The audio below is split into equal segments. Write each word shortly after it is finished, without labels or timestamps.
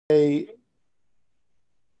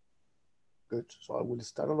Good, so I will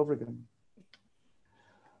start all over again.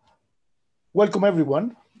 Welcome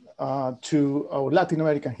everyone to our Latin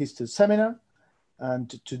American History Seminar. And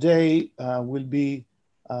today we'll be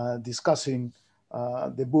discussing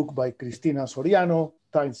the book by Cristina Soriano,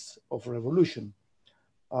 Tides of Revolution.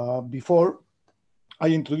 Before I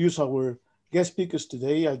introduce our guest speakers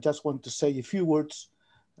today, I just want to say a few words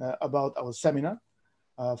about our seminar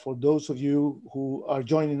for those of you who are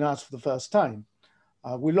joining us for the first time.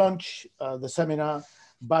 We launched the seminar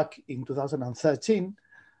back in 2013,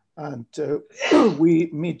 and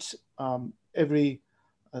we meet every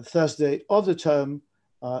Thursday of the term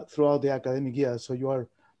throughout the academic year. So you are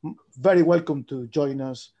very welcome to join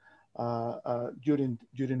us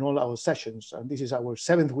during all our sessions. And this is our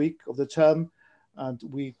 7th week of the term, and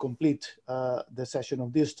we complete the session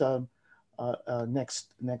of this term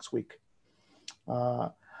next week.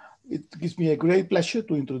 It gives me a great pleasure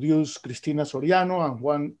to introduce Cristina Soriano and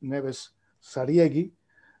Juan Neves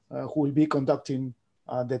who will be conducting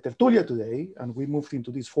the tertulia today. And we moved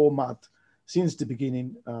into this format since the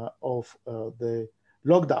beginning of the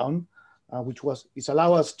lockdown, which is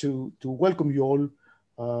allow us to welcome you all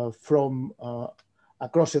from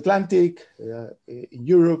across the Atlantic, in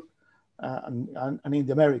Europe, and in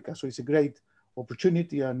the Americas. So it's a great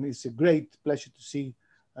opportunity, and it's a great pleasure to see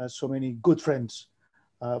so many good friends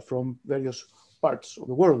from various parts of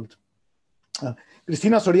the world.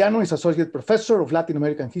 Cristina Soriano is Associate Professor of Latin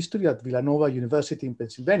American History at Villanova University in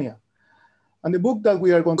Pennsylvania. And the book that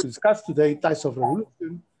we are going to discuss today, Tides of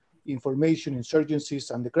Revolution, Information,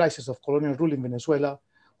 Insurgencies, and the Crisis of Colonial Rule in Venezuela,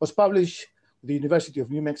 was published at the University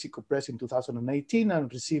of New Mexico Press in 2018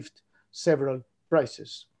 and received several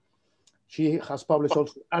prizes. She has published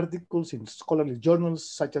also articles in scholarly journals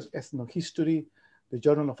such as Ethnohistory, the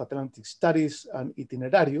Journal of Atlantic Studies, and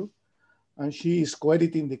Itinerario. And she is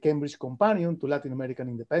co-editing the Cambridge Companion to Latin American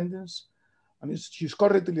Independence. And she's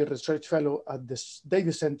currently a research fellow at the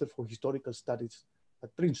Davis Center for Historical Studies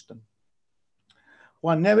at Princeton.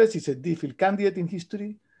 Juan Neves is a DPhil candidate in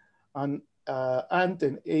history and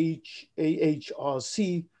an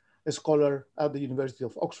AHRC scholar at the University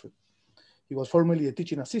of Oxford. He was formerly a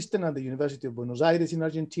teaching assistant at the University of Buenos Aires in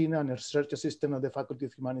Argentina and a research assistant at the Faculty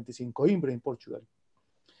of Humanities in Coimbra in Portugal.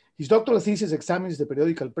 His doctoral thesis examines the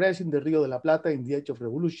periodical press in the Rio de la Plata in the Age of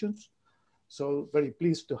Revolutions. So very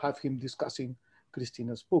pleased to have him discussing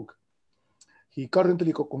Cristina's book. He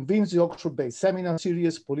currently co-convenes the Oxford-based seminar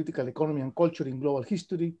series, Political Economy and Culture in Global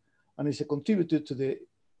History, and is a contributor to the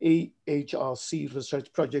AHRC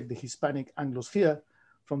research project, the Hispanic Anglosphere,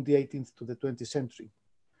 from the 18th to the 20th century.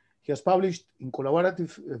 He has published in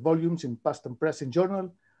collaborative volumes in Past and Present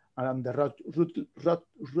Journal and the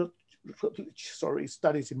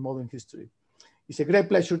Studies in Modern History. It's a great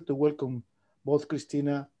pleasure to welcome both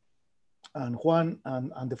Cristina and Juan,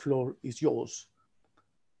 and the floor is yours.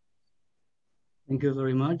 Thank you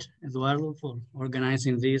very much, Eduardo, for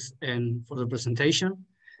organizing this and for the presentation.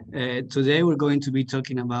 Today we're going to be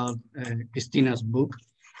talking about Cristina's book,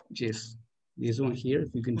 which is this one here,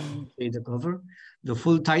 if you can see the cover. The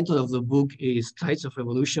full title of the book is Tides of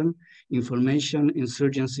Revolution, Information,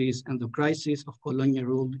 Insurgencies, and the Crisis of Colonial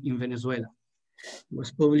Rule in Venezuela. It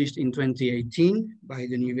was published in 2018 by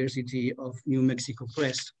the University of New Mexico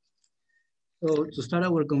Press. So to start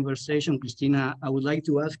our conversation, Cristina, I would like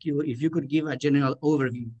to ask you if you could give a general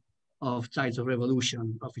overview of Tides of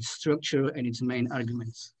Revolution, of its structure and its main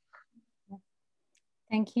arguments.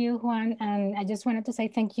 Thank you, Juan. And I just wanted to say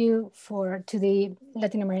thank you to the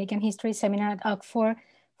Latin American History Seminar at Oxford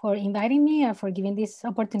for inviting me and for giving this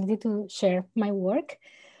opportunity to share my work.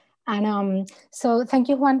 And so thank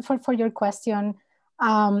you, Juan, for your question.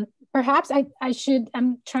 Perhaps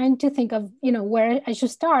I'm trying to think of, where I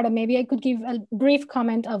should start, and maybe I could give a brief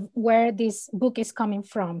comment of where this book is coming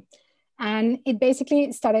from. And it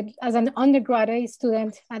basically started as an undergraduate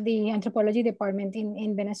student at the anthropology department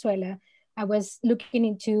in Venezuela. I was looking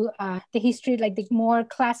into the history, like the more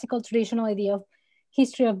classical traditional idea of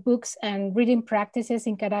history of books and reading practices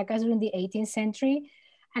in Caracas during the 18th century.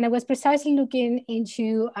 And I was precisely looking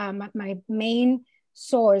into my main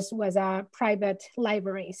source was a private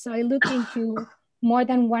library. So I looked into more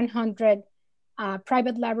than 100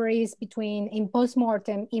 private libraries in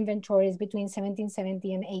post-mortem inventories between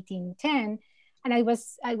 1770 and 1810. And I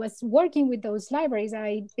was working with those libraries.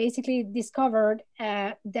 I basically discovered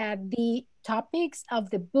that the topics of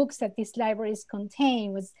the books that these libraries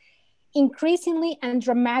contain was increasingly and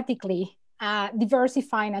dramatically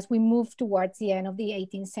diversifying as we move towards the end of the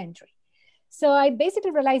 18th century. So I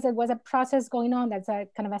basically realized there was a process going on that's a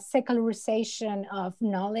kind of a secularization of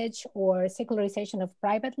knowledge or secularization of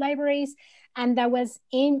private libraries. And that was,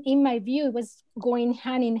 in my view, it was going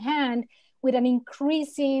hand in hand with an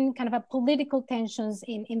increasing kind of a political tensions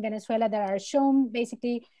in Venezuela that are shown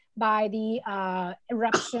basically by the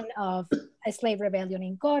eruption of a slave rebellion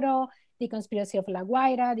in Coro, the conspiracy of La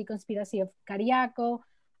Guaira, the conspiracy of Cariaco.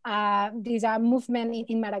 These are movement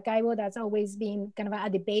in Maracaibo that's always been kind of a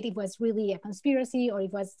debate. It was really a conspiracy or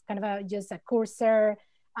it was kind of just a corsair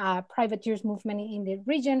privateers movement in the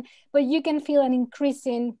region. But you can feel an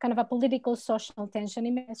increasing kind of a political social tension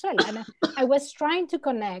in Venezuela. And I was trying to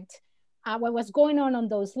connect what was going on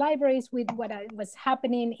those libraries with what was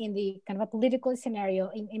happening in the kind of a political scenario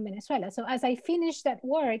in Venezuela. So as I finished that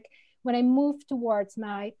work, when I moved towards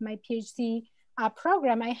my PhD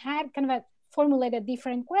program, I had kind of a formulate a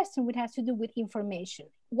different question, which has to do with information.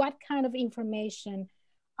 What kind of information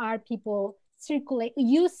are people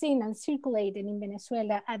using and circulating in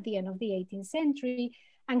Venezuela at the end of the 18th century,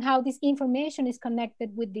 and how this information is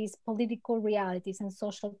connected with these political realities and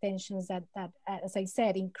social tensions that as I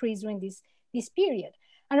said, increase during this period.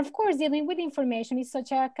 And of course, dealing with information is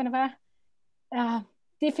such a kind of a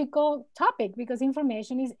difficult topic because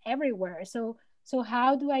information is everywhere. So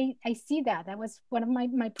how do I see that? That was one of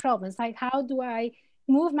my problems. Like, how do I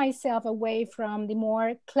move myself away from the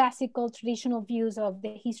more classical traditional views of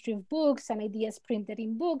the history of books and ideas printed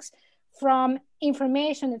in books, from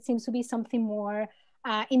information that seems to be something more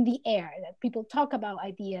in the air, that people talk about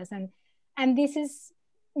ideas. And this is,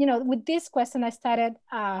 with this question, I started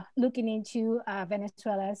looking into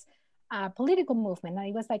Venezuela's political movement. And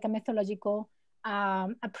it was like a methodological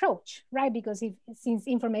approach, right? Because since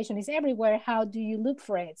information is everywhere, how do you look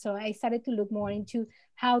for it? So I started to look more into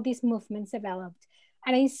how these movements developed.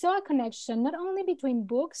 And I saw a connection not only between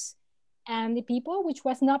books and the people, which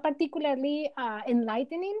was not particularly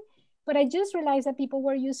enlightening, but I just realized that people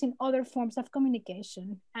were using other forms of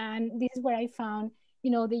communication. And this is where I found,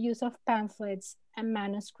 the use of pamphlets and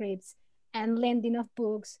manuscripts and lending of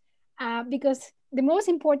books, because the most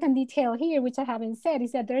important detail here, which I haven't said,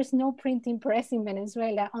 is that there's no printing press in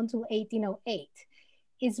Venezuela until 1808.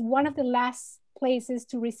 It's one of the last places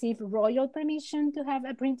to receive royal permission to have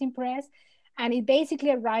a printing press. And it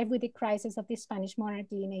basically arrived with the crisis of the Spanish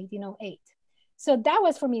monarchy in 1808. So that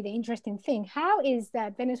was for me the interesting thing. How is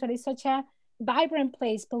that Venezuela is such a vibrant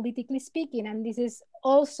place, politically speaking? And this is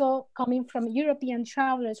also coming from European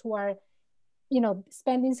travelers who are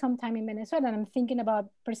spending some time in Venezuela. And I'm thinking about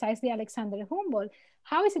precisely Alexander Humboldt.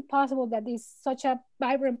 How is it possible that this is such a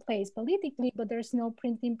vibrant place politically, but there's no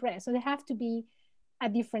printing press? So there have to be a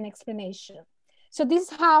different explanation. So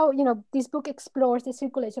this is how, this book explores the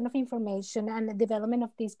circulation of information and the development of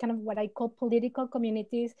these kind of what I call political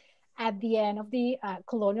communities at the end of the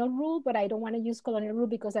colonial rule, but I don't want to use colonial rule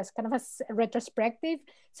because that's kind of a retrospective.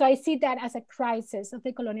 So I see that as a crisis of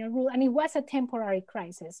the colonial rule. And it was a temporary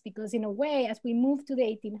crisis because in a way, as we move to the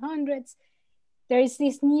 1800s, there is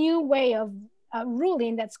this new way of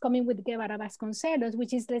ruling that's coming with Guevara Vasconcelos,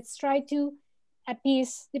 which is let's try to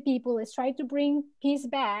appease the people, let's try to bring peace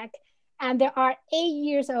back. And there are 8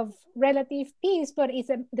 years of relative peace, but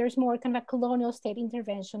there's more kind of a colonial state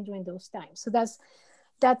intervention during those times. So that's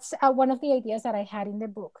one of the ideas that I had in the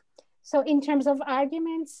book. So in terms of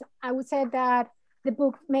arguments, I would say that the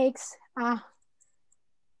book makes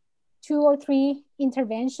 2 or 3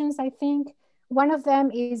 interventions, I think. One of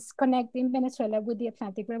them is connecting Venezuela with the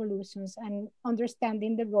Atlantic revolutions and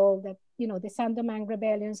understanding the role that, the San Domingue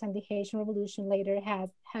rebellions and the Haitian Revolution later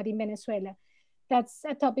had in Venezuela. That's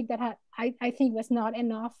a topic that I think was not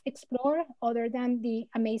enough explored, other than the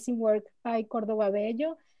amazing work by Córdoba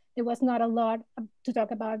Bello. There was not a lot to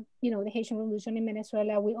talk about, the Haitian Revolution in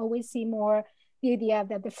Venezuela. We always see more the idea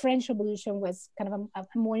that the French Revolution was kind of a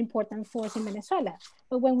more important force in Venezuela.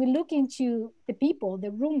 But when we look into the people,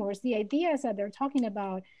 the rumors, the ideas that they're talking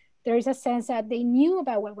about, there is a sense that they knew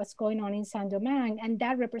about what was going on in San Domingue, and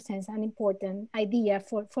that represents an important idea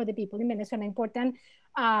for the people in Venezuela, an important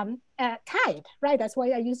tide, right? That's why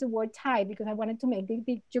I use the word tide, because I wanted to make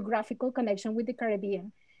the geographical connection with the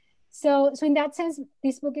Caribbean. So in that sense,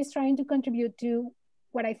 this book is trying to contribute to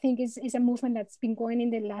what I think is a movement that's been going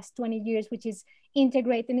in the last 20 years, which is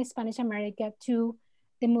integrating Spanish America to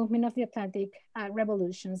the movement of the Atlantic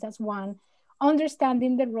revolutions. That's one.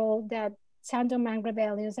 Understanding the role that San Domingue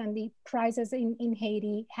rebellions and the crisis in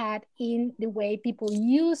Haiti had in the way people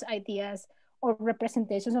use ideas or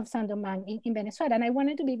representations of San Domingue in Venezuela. And I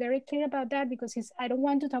wanted to be very clear about that because I don't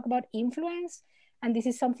want to talk about influence. And this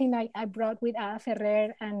is something I brought with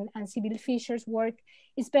Ferrer and Sybil Fisher's work.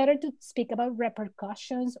 It's better to speak about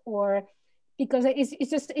repercussions or because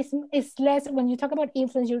it's less, when you talk about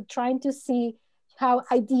influence, you're trying to see how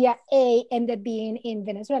idea A ended up being in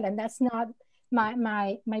Venezuela. And that's not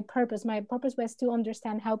my purpose. My purpose was to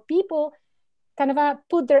understand how people kind of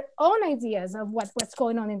put their own ideas of what's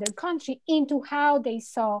going on in their country into how they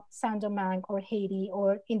saw Saint-Domingue or Haiti,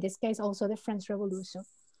 or in this case, also the French Revolution.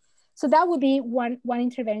 So that would be one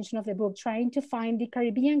intervention of the book, trying to find the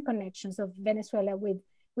Caribbean connections of Venezuela with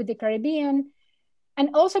the Caribbean.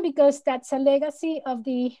 And also because that's a legacy of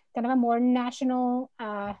the kind of a more national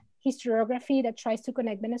historiography that tries to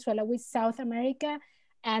connect Venezuela with South America,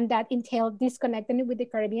 and that entailed disconnecting it with the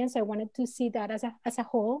Caribbean. So I wanted to see that as a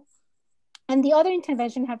whole. And the other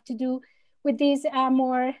intervention have to do with this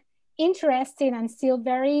more interesting and still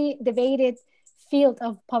very debated field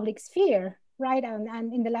of public sphere, right?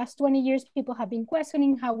 And in the last 20 years, people have been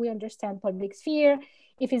questioning how we understand public sphere.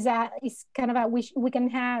 If it's kind of a, we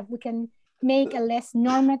can make a less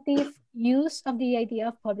normative use of the idea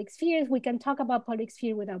of public spheres. We can talk about public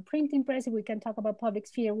sphere without printing press. If we can talk about public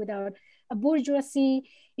sphere without a bourgeoisie.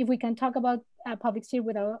 If we can talk about public sphere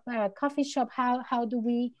without a coffee shop, how do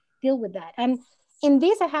we deal with that? And in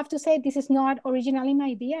this, I have to say, this is not originally my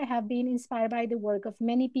idea. I have been inspired by the work of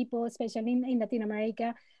many people, especially in Latin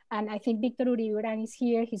America. And I think Victor Uribe is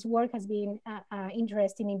here. His work has been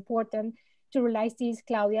interesting, important to realize this.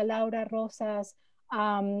 Claudia Laura Rosas,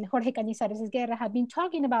 Jorge Cañizares Guerra have been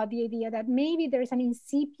talking about the idea that maybe there's an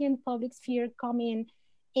incipient public sphere coming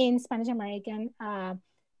in Spanish American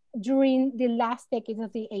during the last decades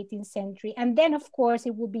of the 18th century. And then of course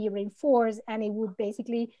it will be reinforced and it will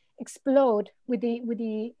basically explode with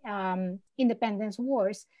the independence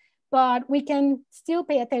wars. But we can still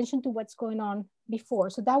pay attention to what's going on before.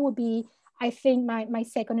 So that would be, I think, my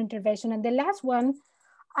second intervention. And the last one,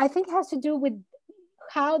 I think, has to do with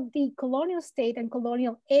how the colonial state and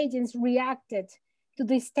colonial agents reacted to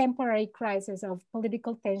this temporary crisis of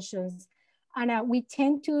political tensions. And we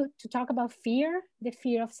tend to talk about fear, the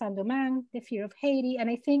fear of Saint-Domingue, the fear of Haiti. And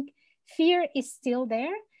I think fear is still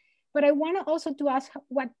there, but I want to also to ask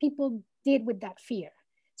what people did with that fear.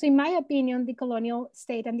 So in my opinion, the colonial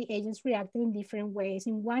state and the agents reacted in different ways.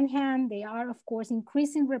 In one hand, they are, of course,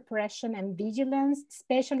 increasing repression and vigilance,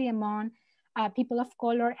 especially among people of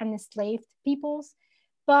color and enslaved peoples.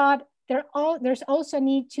 But there's also a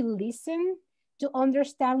need to listen, to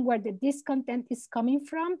understand where the discontent is coming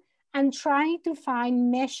from, and trying to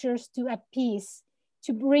find measures to appease,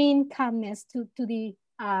 to bring calmness to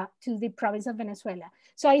the province of Venezuela.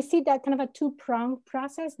 So I see that kind of a two-pronged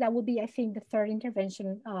process. That would be, I think, the third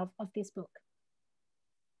intervention of this book.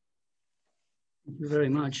 Thank you very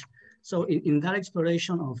much. So in that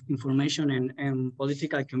exploration of information and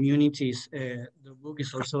political communities, the book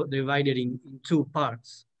is also divided in two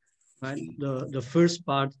parts, right? The first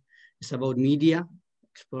part is about media,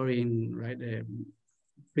 exploring, right,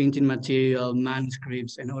 printing material,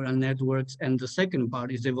 manuscripts, and oral networks. And the second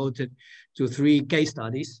part is devoted to 3 case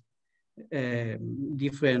studies,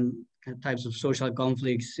 different types of social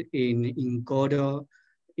conflicts in Coro,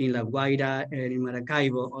 in La Guaira, and in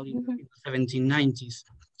Maracaibo, all in the 1790s.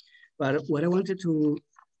 But what I wanted to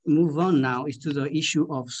move on now is to the issue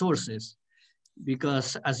of sources,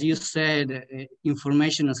 because as you said,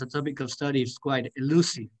 information as a topic of study is quite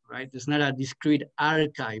elusive, right? There's not a discrete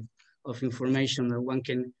archive of information that one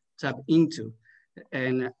can tap into.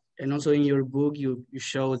 And also in your book, you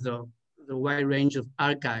show the wide range of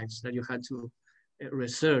archives that you had to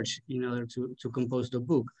research in order to compose the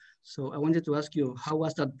book. So I wanted to ask you, how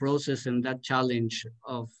was that process and that challenge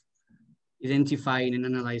of identifying and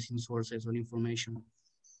analyzing sources on information?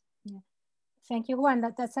 Yeah. Thank you, Juan.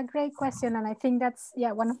 That's a great question. And I think that's,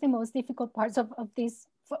 yeah, one of the most difficult parts of this,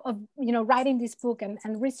 writing this book and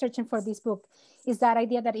researching for this book, is that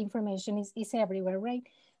idea that information is everywhere, right?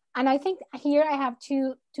 And I think here I have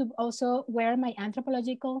to also wear my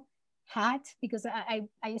anthropological hat, because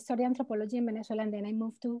I studied anthropology in Venezuela, and then I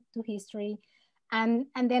moved to history. And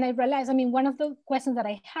then I realized, I mean, one of the questions that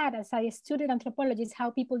I had as I studied anthropology is how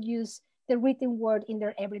people use the written word in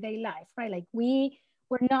their everyday life, right? Like we're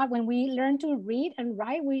not, when we learn to read and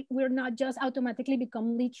write, we're not just automatically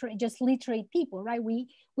become literate people, right? We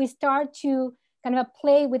start to kind of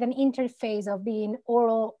play with an interface of being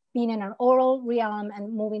in an oral realm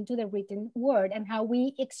and moving to the written word, and how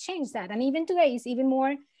we exchange that. And even today is even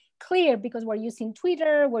more clear because we're using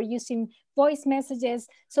Twitter, we're using voice messages.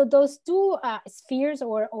 So those two spheres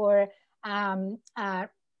or kind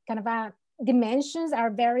of dimensions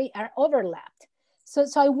are overlapped. So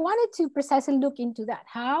I wanted to precisely look into that.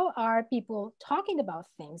 How are people talking about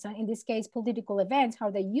things? In this case, political events, how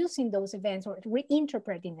they're using those events or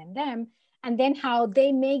reinterpreting them, and then how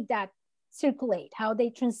they make that circulate, how they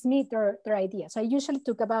transmit their ideas. So I usually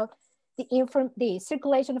talk about the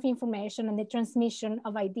circulation of information and the transmission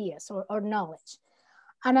of ideas or knowledge.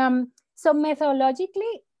 And so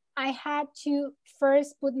methodologically, I had to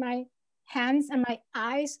first put my hands and my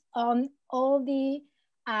eyes on all the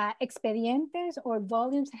expedientes or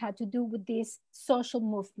volumes that had to do with these social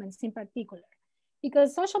movements in particular.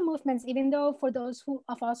 Because social movements, even though for those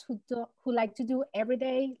of us who like to do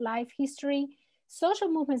everyday life history, social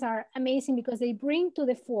movements are amazing because they bring to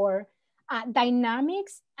the fore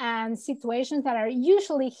dynamics and situations that are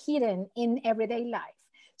usually hidden in everyday life.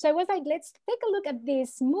 So I was like, let's take a look at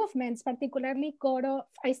these movements, particularly Coro.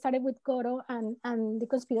 I started with Coro and the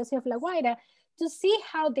conspiracy of La Guaira to see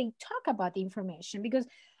how they talk about the information. Because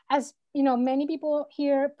as you know, many people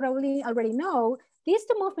here probably already know, these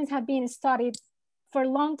two movements have been studied for a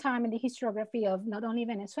long time in the historiography of not only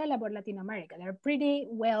Venezuela, but Latin America. They're pretty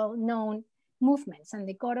well-known movements, and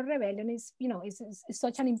the Coro Rebellion is, you know, is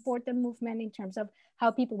such an important movement in terms of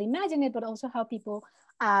how people imagine it, but also how people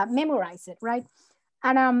memorize it, right?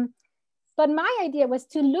 And but my idea was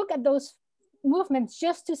to look at those movements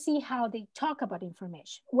just to see how they talk about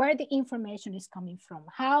information, where the information is coming from,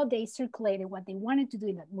 how they circulated what they wanted to do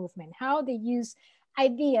in that movement, how they use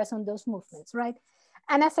ideas on those movements, right?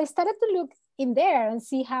 And as I started to look in there and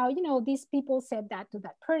see how, you know, these people said that to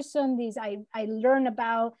that person, I learned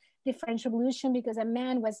about the French Revolution because a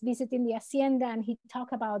man was visiting the hacienda and he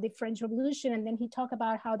talked about the French Revolution, and then he talked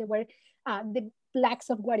about how they were the blacks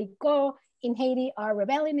of Guarico in Haiti are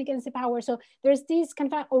rebelling against the power. So there's this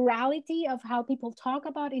kind of orality of how people talk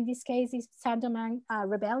about, in this case, these Saint-Domingue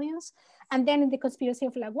rebellions. And then in the conspiracy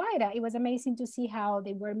of La Guaira, it was amazing to see how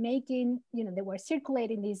they were making, you know, they were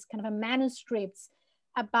circulating these kind of manuscripts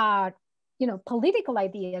about, you know, political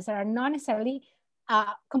ideas that are not necessarily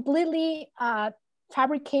completely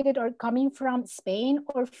fabricated or coming from Spain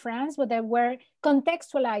or France, but that were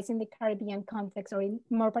contextualized in the Caribbean context, or in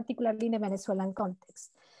more particularly in the Venezuelan context.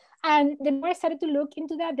 And the more I started to look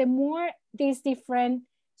into that, the more these different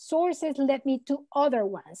sources led me to other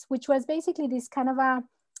ones, which was basically this kind of a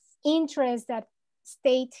interest that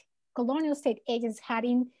colonial state agents had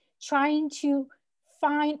in trying to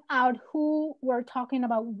find out who were talking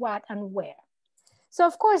about what and where. So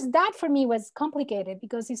of course, that for me was complicated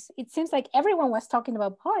because it seems like everyone was talking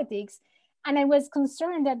about politics, and I was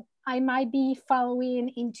concerned that I might be following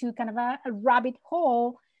into kind of a rabbit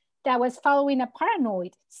hole that was following a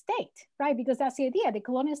paranoid state, right? Because that's the idea. The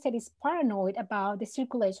colonial state is paranoid about the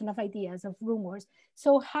circulation of ideas, of rumors.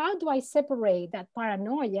 So how do I separate that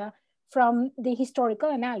paranoia from the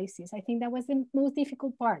historical analysis? I think that was the most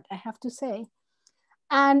difficult part, I have to say.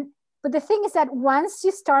 But the thing is that once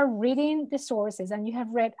you start reading the sources and you have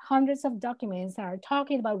read hundreds of documents that are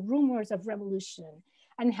talking about rumors of revolution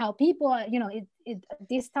and how people, you know,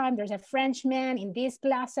 this time there's a Frenchman in this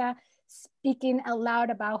plaza speaking aloud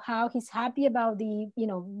about how he's happy about the, you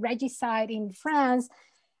know, regicide in France.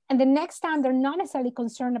 And the next time they're not necessarily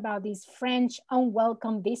concerned about these French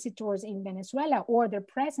unwelcome visitors in Venezuela or their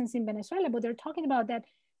presence in Venezuela, but they're talking about that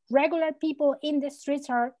regular people in the streets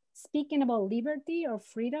are speaking about liberty or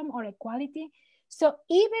freedom or equality. So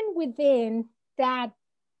even within that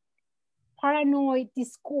paranoid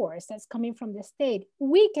discourse that's coming from the state,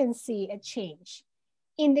 we can see a change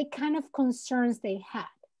in the kind of concerns they had.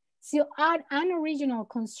 So an original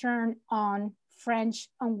concern on French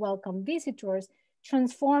unwelcome visitors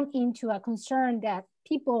transformed into a concern that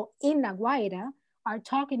people in La Guaira are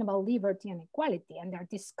talking about liberty and equality, and they're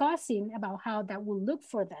discussing about how that will look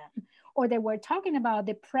for them. Or they were talking about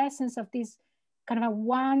the presence of this kind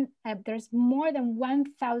of there's more than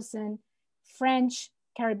 1,000 French,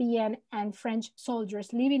 Caribbean, and French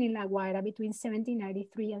soldiers living in La Guaira between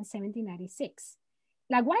 1793 and 1796.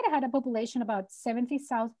 La Guaira had a population about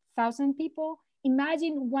 70,000 people.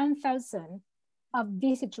 Imagine 1,000 of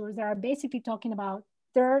visitors that are basically talking about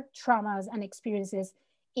their traumas and experiences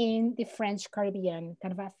in the French Caribbean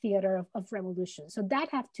kind of a theater of revolution. So that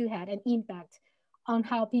have to have an impact on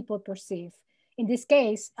how people perceive, in this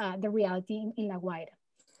case, the reality in La Guaira.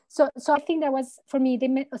 So I think that was, for me,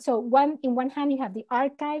 in one hand, you have the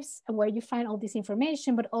archives where you find all this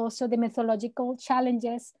information, but also the methodological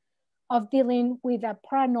challenges of dealing with a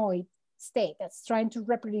paranoid state that's trying to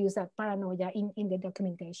reproduce that paranoia in the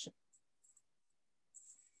documentation.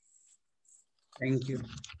 Thank you.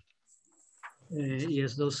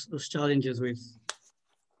 Yes, those challenges with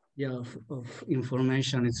of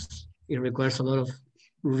information, it requires a lot of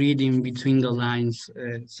reading between the lines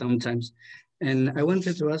sometimes. And I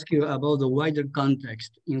wanted to ask you about the wider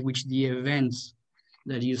context in which the events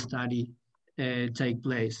that you study take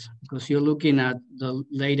place, because you're looking at the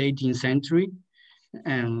late 18th century,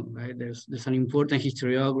 And right, there's an important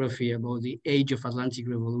historiography about the age of Atlantic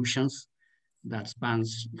revolutions that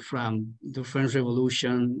spans from the French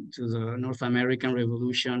Revolution to the North American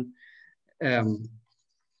Revolution,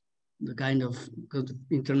 the kind of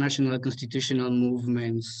international constitutional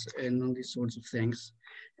movements and all these sorts of things.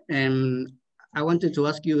 And I wanted to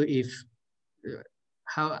ask you if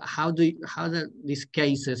how these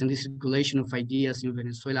cases and the circulation of ideas in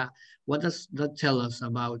Venezuela, what does that tell us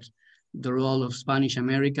about the role of Spanish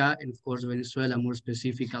America and of course Venezuela more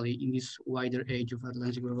specifically in this wider age of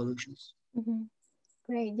Atlantic revolutions? Mm-hmm.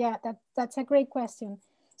 Great, yeah, that's a great question.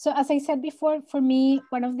 So as I said before, for me,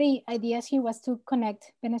 one of the ideas here was to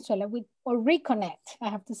connect Venezuela with, or reconnect, I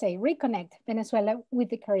have to say, reconnect Venezuela with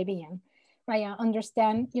the Caribbean, right?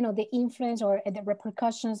 Understand, you know, the influence or the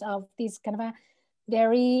repercussions of this kind of a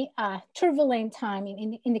very turbulent time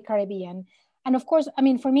in the Caribbean. And of course, I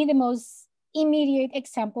mean, for me, the most immediate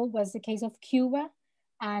example was the case of Cuba.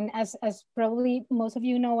 And as probably most of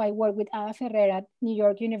you know, I work with Ada Ferrer at New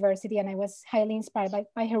York University, and I was highly inspired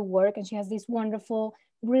by her work. And she has this wonderful,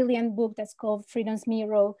 brilliant book that's called Freedom's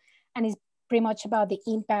Mirror, and it's pretty much about the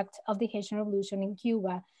impact of the Haitian Revolution in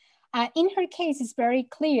Cuba. In her case, it's very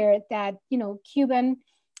clear that, you know,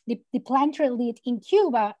 the planter elite in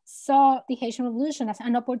Cuba saw the Haitian Revolution as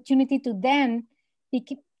an opportunity to then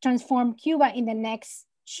transform Cuba in the next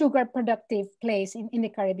sugar productive place in the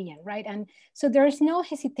Caribbean, right? And so there's no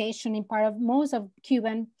hesitation in part of most of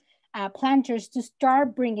Cuban planters to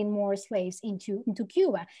start bringing more slaves into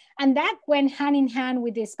Cuba. And that went hand in hand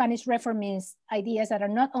with the Spanish reformist ideas that are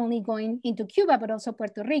not only going into Cuba, but also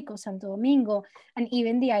Puerto Rico, Santo Domingo, and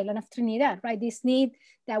even the island of Trinidad, right? This need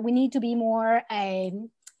that we need to be more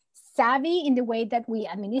savvy in the way that we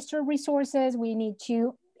administer resources. We need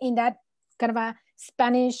to, in that kind of a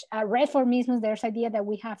Spanish reformism, there's idea that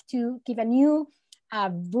we have to give a new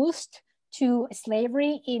boost to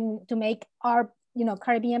slavery to make our, you know,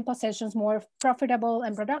 Caribbean possessions more profitable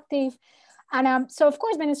and productive. And so of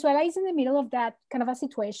course, Venezuela is in the middle of that kind of a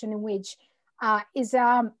situation in which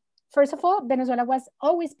first of all, Venezuela was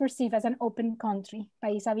always perceived as an open country,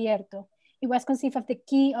 país abierto. It was conceived of the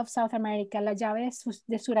key of South America, la llave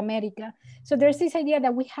de Sudamérica. So there's this idea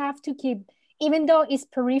that we have to keep, even though it's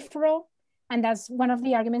peripheral, and that's one of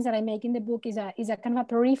the arguments that I make in the book, is a kind of a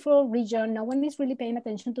peripheral region. No one is really paying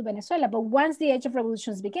attention to Venezuela. But once the age of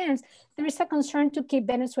revolutions begins, there is a concern to keep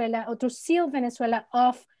Venezuela, or to seal Venezuela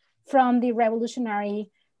off from the revolutionary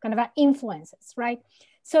kind of influences, right?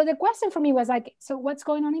 So the question for me was like, so what's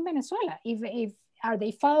going on in Venezuela? If are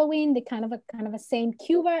they following the kind of a same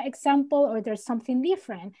Cuba example, or there's something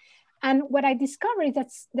different? And what I discovered is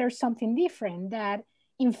that there's something different, that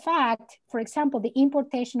in fact, for example, the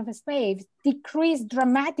importation of slaves decreased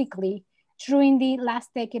dramatically during the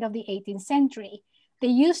last decade of the 18th century. They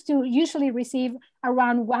used to usually receive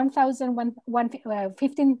around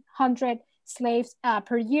 1,500 slaves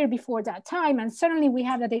per year before that time. And suddenly we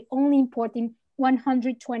have that they only importing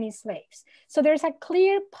 120 slaves. So there's a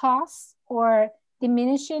clear pause or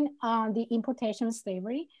diminishing on the importation of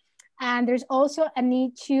slavery. And there's also a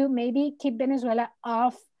need to maybe keep Venezuela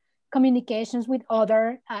off communications with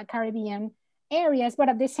other Caribbean areas. But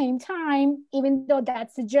at the same time, even though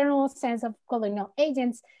that's the general sense of colonial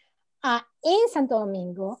agents, in Santo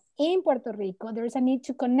Domingo, in Puerto Rico, there's a need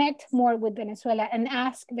to connect more with Venezuela and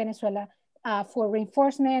ask Venezuela for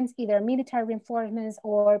reinforcements, either military reinforcements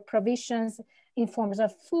or provisions in forms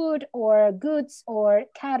of food or goods or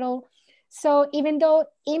cattle. So even though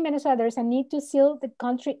in Venezuela, there's a need to seal the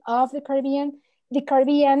country of the Caribbean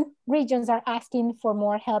regions are asking for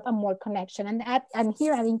more help and more connection. And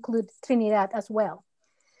here I include Trinidad as well.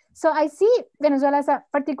 So I see Venezuela as a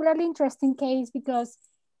particularly interesting case because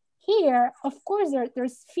here, of course,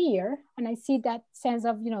 there's fear. And I see that sense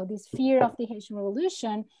of, you know, this fear of the Haitian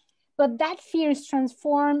Revolution, but that fear is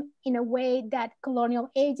transformed in a way that colonial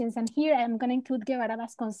agents, and here I'm going to include Guevara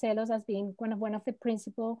Vasconcelos as being one of the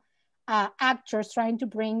principal actors trying to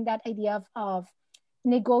bring that idea of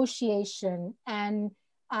negotiation and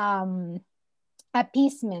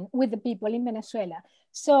appeasement with the people in Venezuela.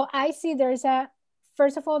 So I see there's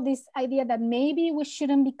first of all, this idea that maybe we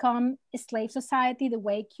shouldn't become a slave society the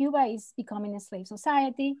way Cuba is becoming a slave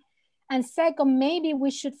society. And second, maybe we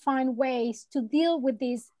should find ways to deal with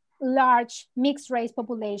this large mixed race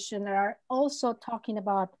population that are also talking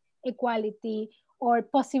about equality or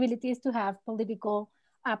possibilities to have political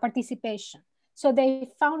participation. So they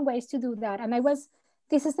found ways to do that. And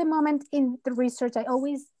this is the moment in the research, I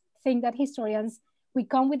always think that historians, we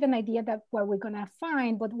come with an idea that what we're gonna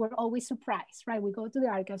find, but we're always surprised, right? We go to the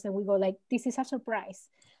archives and we go like, this is a surprise.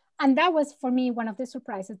 And that was for me, one of the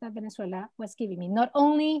surprises that Venezuela was giving me. Not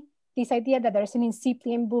only this idea that there's an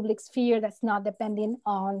incipient public sphere that's not depending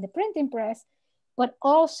on the printing press, but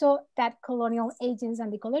also that colonial agents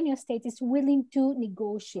and the colonial state is willing to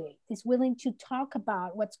negotiate, is willing to talk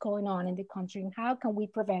about what's going on in the country and how can we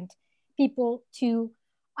prevent people to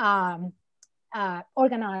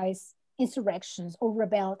organize insurrections or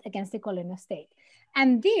rebel against the colonial state.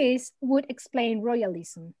 And this would explain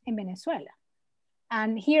royalism in Venezuela.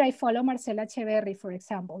 And here I follow Marcela Echeverri, for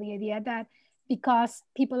example, the idea that because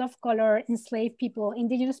people of color, enslaved people,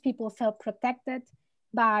 indigenous people felt protected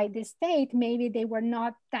by the state, maybe they were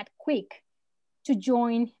not that quick to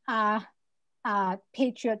join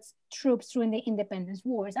patriots troops during the independence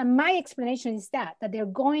wars. And my explanation is that they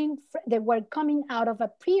were coming out of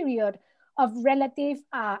a period of relative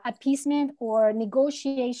appeasement or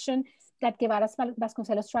negotiation that Guevara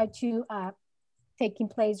Vasconcelos tried to taking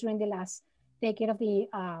place during the last decade of the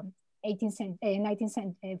 19th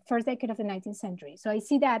century, first decade of the 19th century. So I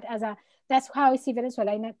see that as that's how I see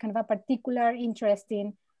Venezuela in a kind of a particular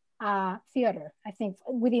interesting theater, I think,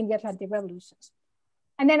 within the Atlantic revolutions.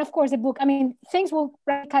 And then of course the book, I mean, things will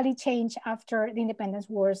radically change after the independence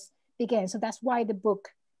wars began. So that's why the book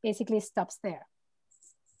basically stops there.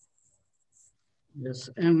 Yes,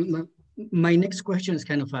 and my next question is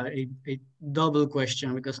kind of a double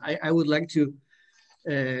question, because I would like to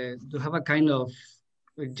have a kind of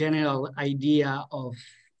a general idea of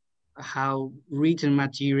how written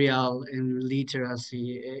material and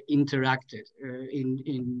literacy interacted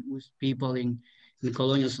with people in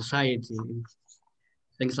colonial society.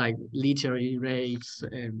 Things like literary rates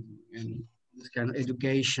and this kind of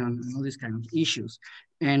education and all these kind of issues.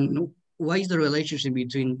 And what is the relationship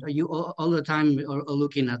between, are you all the time are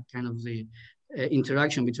looking at kind of the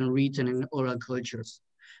interaction between written and oral cultures?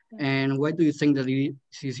 And why do you think that it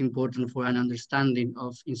is important for an understanding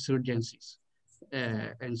of insurgencies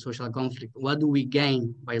and social conflict? What do we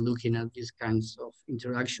gain by looking at these kinds of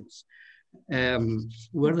interactions?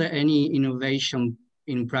 Were there any innovation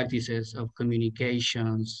in practices of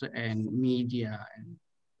communications and media? And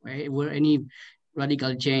were any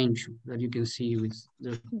radical change that you can see with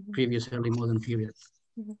the previous early modern period?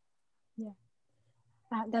 Yeah,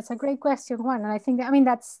 that's a great question, Juan. And I think that, I mean,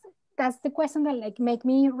 that's the question that like make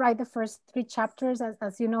me write the first 3 chapters.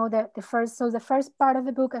 As you know, the first part of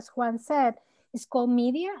the book, as Juan said, is called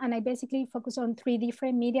media, and I basically focus on 3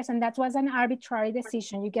 different medias, and that was an arbitrary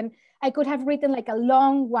decision. I could have written like a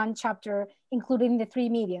long 1 chapter, including the 3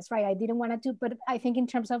 medias, right? I didn't want to, but I think in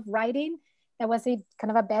terms of writing, that was a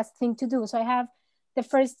kind of a best thing to do. So I have the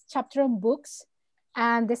first chapter on books,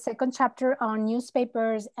 and the second chapter on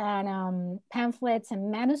newspapers and pamphlets and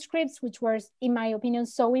manuscripts, which were, in my opinion,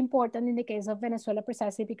 so important in the case of Venezuela,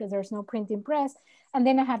 precisely because there's no printing press. And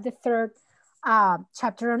then I have the third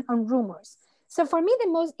chapter on rumors. So for me, the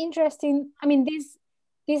most interesting, I mean,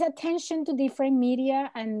 this attention to different media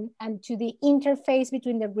and to the interface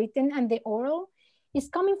between the written and the oral is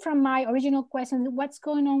coming from my original question: what's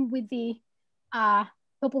going on with the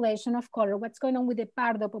population of color? What's going on with the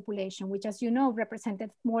Pardo population, which, as you know,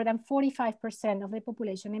 represented more than 45% of the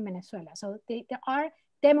population in Venezuela. So they are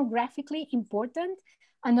demographically important.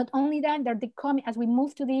 And not only that, they're becoming, as we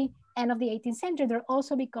move to the end of the 18th century, they're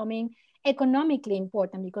also becoming economically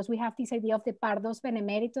important, because we have this idea of the Pardos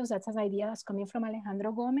Beneméritos. That's an idea that's coming from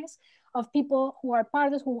Alejandro Gomez, of people who are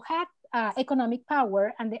Pardos who have economic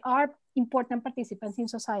power, and they are important participants in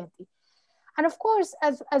society. And of course,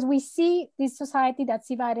 as we see this society that's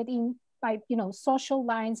divided in by social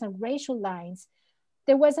lines and racial lines,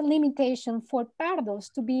 there was a limitation for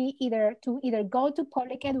Pardos to either go to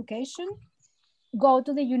public education, go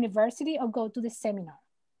to the university, or go to the seminar.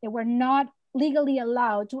 They were not legally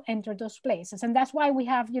allowed to enter those places. And that's why we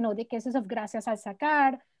have, the cases of Gracias al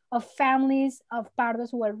Sacar, of families of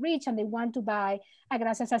Pardos who are rich and they want to buy a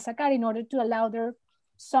Gracias al Sacar in order to allow their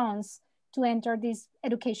sons to enter these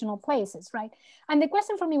educational places, right? And the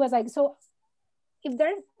question for me was like, so if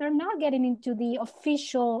they're not getting into the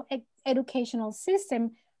official educational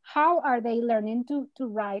system, how are they learning to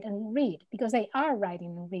write and read? Because they are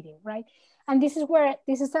writing and reading, right? And this is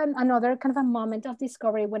another kind of a moment of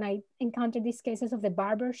discovery when I encountered these cases of the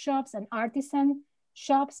barber shops and artisan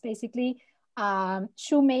shops, basically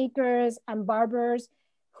shoemakers and barbers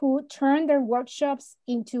who turned their workshops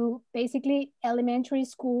into basically elementary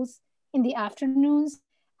schools in the afternoons,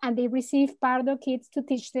 and they receive Pardo kids to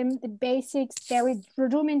teach them the basics, very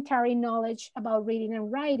rudimentary knowledge about reading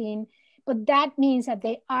and writing, but that means that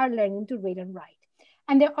they are learning to read and write.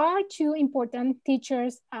 And there are 2 important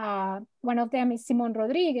teachers. One of them is Simon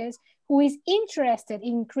Rodriguez, who is interested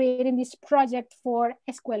in creating this project for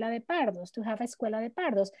Escuela de Pardos, to have Escuela de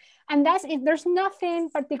Pardos. And that's it. There's nothing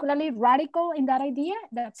particularly radical in that idea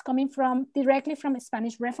that's coming from directly from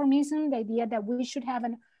Spanish Reformism, the idea that we should have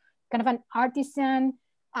an kind of an artisan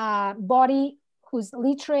body who's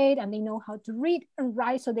literate and they know how to read and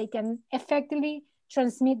write so they can effectively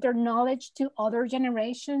transmit their knowledge to other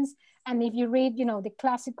generations. And if you read, you know, the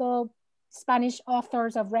classical Spanish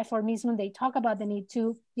authors of Reformism, they talk about the need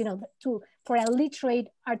to, you know, for a literate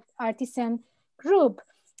artisan group.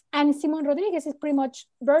 And Simon Rodriguez is pretty much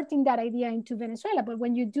birthing that idea into Venezuela. But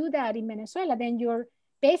when you do that in Venezuela, then you're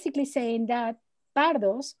basically saying that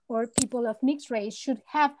Pardos, or people of mixed race, should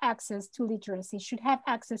have access to literacy, should have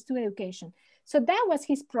access to education. So that was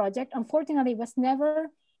his project. Unfortunately, it was never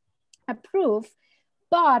approved.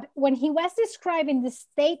 But when he was describing the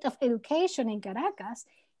state of education in Caracas,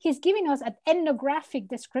 he's giving us an ethnographic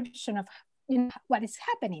description of, you know, what is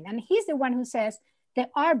happening. And he's the one who says there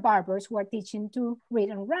are barbers who are teaching to read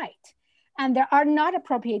and write. And there are not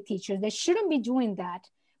appropriate teachers. They shouldn't be doing that,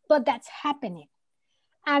 but that's happening.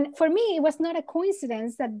 And for me, it was not a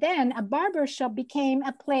coincidence that then a barber shop became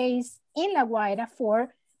a place in La Guaira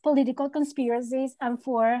for political conspiracies and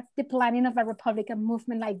for the planning of a Republican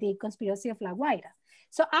movement like the Conspiracy of La Guaira.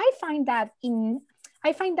 So I find that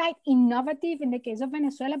innovative in the case of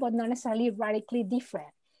Venezuela, but not necessarily radically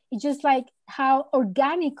different. It's just like how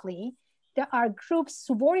organically there are groups,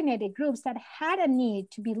 subordinated groups that had a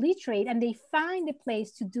need to be literate and they find a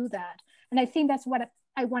place to do that. And I think that's what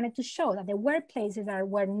I wanted to show, that there were places that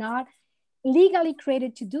were not legally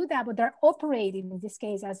created to do that, but they're operating in this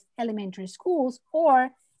case as elementary schools, or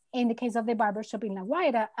in the case of the barbershop in La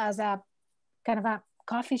Guaira as a kind of a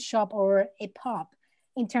coffee shop or a pub,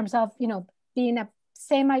 in terms of, you know, being a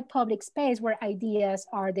semi-public space where ideas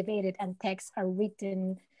are debated and texts are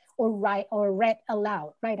written or read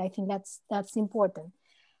aloud, right? I think that's important.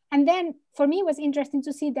 And then for me, it was interesting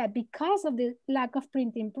to see that because of the lack of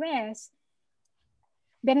printing press,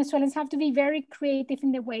 Venezuelans have to be very creative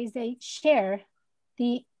in the ways they share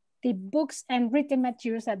the books and written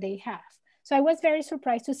materials that they have. So I was very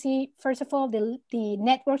surprised to see, first of all, the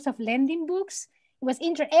networks of lending books. It was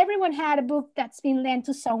interesting. Everyone had a book that's been lent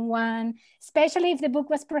to someone, especially if the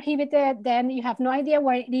book was prohibited, then you have no idea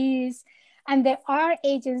where it is. And there are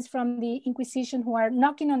agents from the Inquisition who are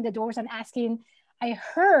knocking on the doors and asking, I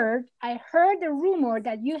heard the rumor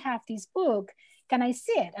that you have this book. Can I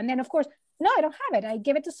see it? And then of course, no, I don't have it. I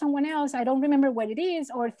gave it to someone else. I don't remember what it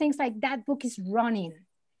is, or things like that book is running.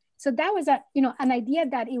 So that was an idea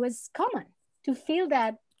that it was common to feel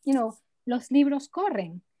that, you know, los libros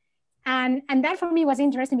corren. And that for me was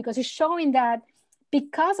interesting because it's showing that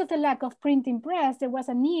because of the lack of printing press, there was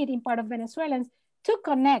a need in part of Venezuelans to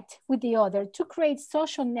connect with the other, to create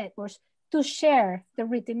social networks, to share the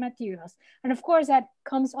written materials. And of course, that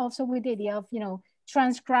comes also with the idea of, you know,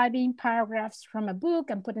 transcribing paragraphs from a book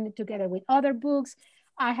and putting it together with other books.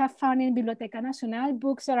 I have found in Biblioteca Nacional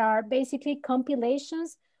books that are basically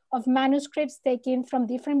compilations of manuscripts taken from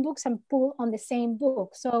different books and pulled on the same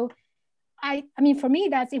book. So I mean, for me,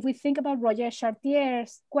 that's, if we think about Roger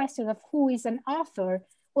Chartier's question of who is an author,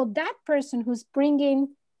 well, that person who's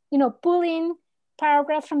bringing, you know, pulling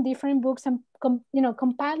paragraphs from different books and, you know,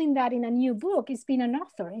 compiling that in a new book is being an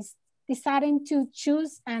author. Is deciding to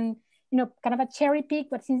choose and, you know, kind of a cherry pick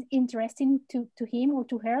what's interesting to him or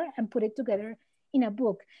to her and put it together in a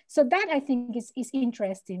book. So that I think is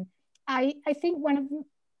interesting. I think one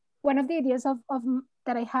of the ideas of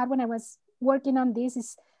that I had when I was working on this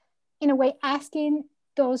is, in a way, asking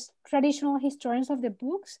those traditional historians of the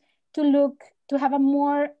books to have a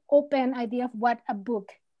more open idea of what a book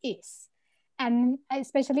is. And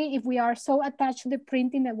especially if we are so attached to the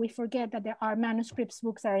printing that we forget that there are manuscripts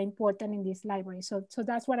books that are important in this library. So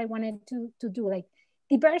that's what I wanted to do, like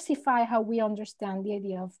diversify how we understand the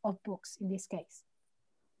idea of books in this case.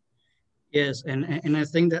 Yes, and I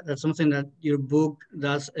think that that's something that your book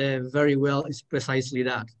does very well, is precisely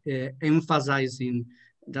that, emphasizing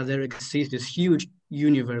that there exists this huge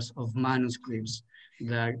universe of manuscripts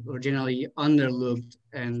that are generally underlooked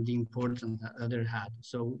and the importance that they had.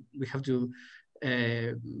 So we have to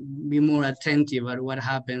be more attentive at what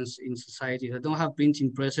happens in society that don't have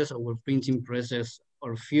printing presses, or where printing presses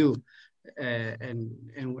are few. And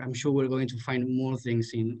I'm sure we're going to find more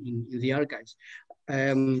things in the archives.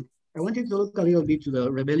 I wanted to look a little bit to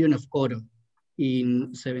the Rebellion of Oro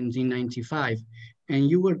in 1795. And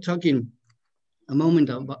you were talking a moment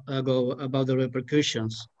ago about the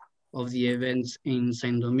repercussions of the events in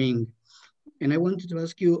Saint Domingue. And I wanted to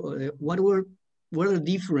ask you, what were the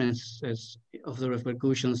differences of the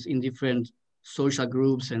repercussions in different social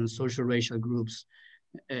groups and social racial groups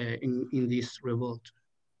in this revolt.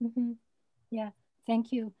 Mm-hmm. Yeah,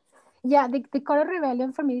 thank you. Yeah, the Coro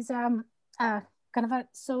Rebellion for me is kind of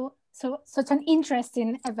such an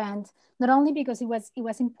interesting event. Not only because it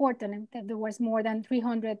was important and that there was more than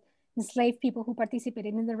 300 enslaved people who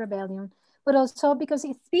participated in the rebellion, but also because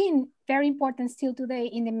it's been very important still today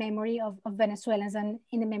in the memory of Venezuelans and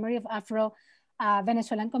in the memory of Afro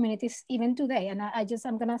Venezuelan communities even today. And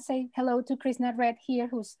I'm gonna say hello to Cristina Red here,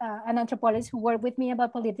 who's an anthropologist who worked with me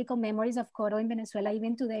about political memories of Coro in Venezuela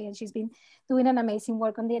even today. And she's been doing an amazing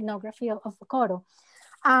work on the ethnography of Coro.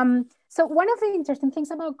 So one of the interesting things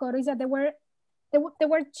about Coro is that there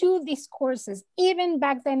were two discourses, even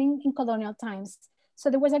back then in colonial times. So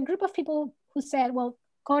there was a group of people who said, well,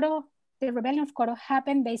 Coro, the rebellion of Coro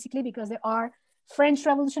happened basically because there are French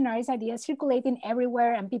revolutionaries ideas circulating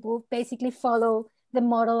everywhere and people basically follow the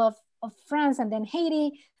model of France and then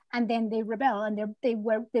Haiti, and then they rebel and they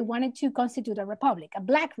wanted to constitute a republic, a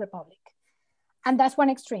Black republic. And that's one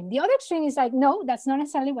extreme. The other extreme is like, no, that's not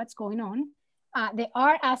necessarily what's going on. They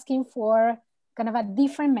are asking for kind of a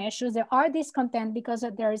different measures. There are discontent because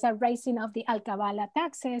there is a raising of the alcabala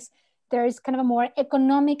taxes. There is kind of a more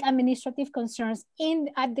economic administrative concerns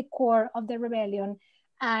at the core of the rebellion.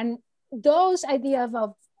 And those ideas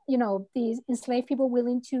of, these enslaved people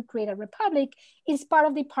willing to create a republic is part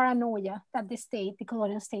of the paranoia that the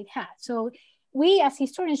colonial state had. So we as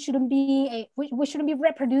historians shouldn't be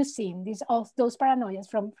reproducing those paranoias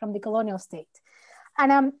from the colonial state.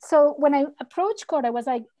 And so when I approached Coro, I was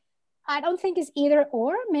like, I don't think it's either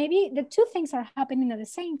or. Maybe the two things are happening at the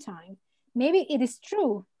same time. Maybe it is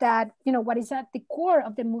true that, what is at the core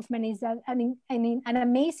of the movement is that an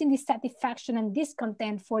amazing dissatisfaction and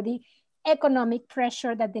discontent for the economic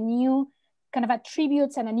pressure that the new kind of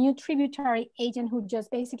attributes and a new tributary agent who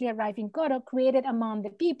just basically arrived in Coro created among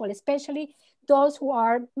the people, especially those who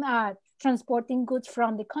are transporting goods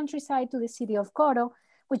from the countryside to the city of Coro,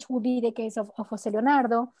 which would be the case of Jose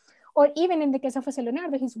Leonardo. Or even in the case of Jose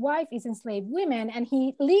Leonardo, his wife is enslaved women, and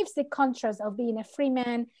he leaves the contrast of being a free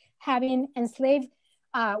man, having enslaved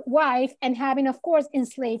wife, and having, of course,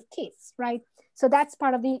 enslaved kids, right? So that's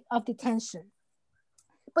part of the tension.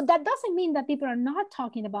 But that doesn't mean that people are not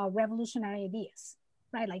talking about revolutionary ideas,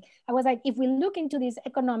 right? Like I was like, if we look into these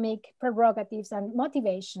economic prerogatives and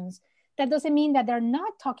motivations, that doesn't mean that they're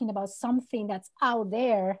not talking about something that's out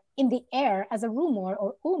there in the air as a rumor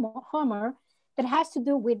or humor that has to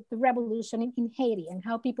do with the revolution in Haiti and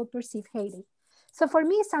how people perceive Haiti. So for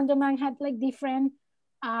me, Saint-Domingue had like different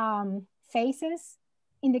phases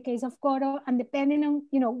in the case of Coro, and depending on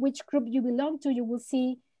which group you belong to, you will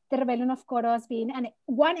see the rebellion of Coro as being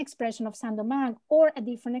one expression of Saint-Domingue or a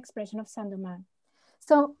different expression of Saint-Domingue.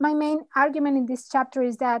 So my main argument in this chapter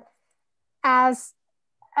is that as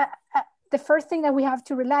the first thing that we have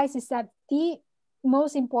to realize is that the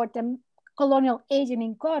most important colonial agent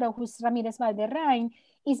in Coro, who's Ramirez Valderrain,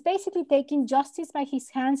 is basically taking justice by his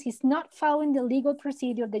hands. He's not following the legal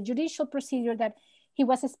procedure, the judicial procedure that he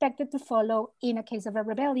was expected to follow in a case of a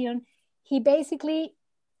rebellion. He basically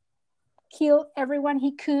killed everyone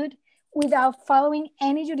he could without following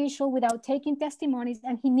any judicial, without taking testimonies,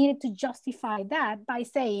 and he needed to justify that by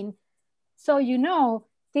saying, so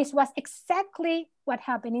this was exactly what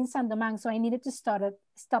happened in Saint-Domingue, so I needed to stop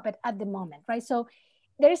it at the moment, right? So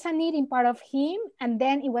there is a need in part of him, and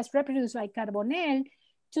then it was reproduced by Carbonell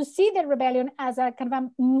to see the rebellion as a kind of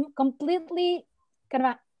a completely kind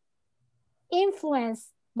of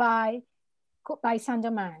influenced by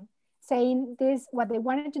Saint-Domingue, saying what they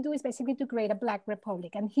wanted to do is basically to create a Black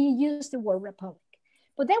republic, and he used the word republic.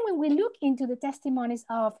 But then when we look into the testimonies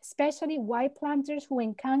of especially white planters who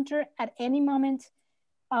encounter at any moment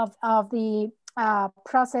of the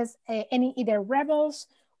process either rebels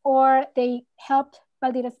or they helped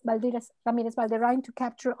Ramirez Valderrain to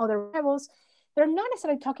capture other rebels, they're not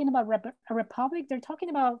necessarily talking about a republic, they're talking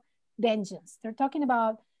about vengeance. They're talking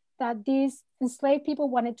about that these enslaved people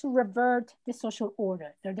wanted to revert the social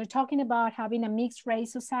order. They're talking about having a mixed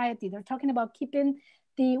race society. They're talking about keeping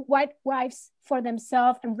the white wives for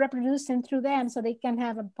themselves and reproducing through them so they can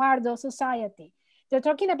have a pardo society. They're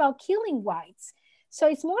talking about killing whites. So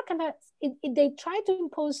it's more kind of, they try to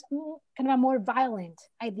impose kind of a more violent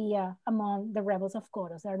idea among the rebels of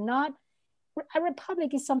Coro. They're not, a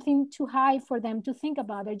republic is something too high for them to think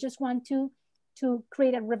about. They just want to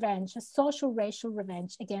create a revenge, a social racial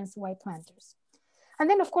revenge against white planters. And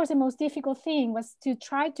then of course, the most difficult thing was to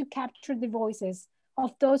try to capture the voices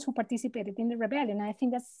of those who participated in the rebellion. And I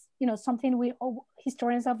think that's something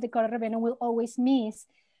historians of the Coro Rebellion will always miss.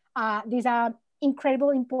 These are incredible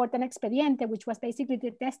important expediente, which was basically the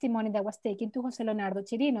testimony that was taken to Jose Leonardo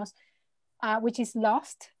Chirinos, which is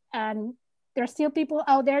lost. And There's still people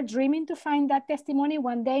out there dreaming to find that testimony.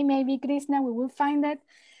 One day, maybe, Krishna, we will find it.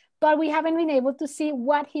 But we haven't been able to see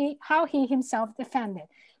how he himself defended.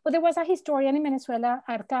 But there was a historian in Venezuela,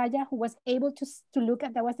 Arcaya, who was able to look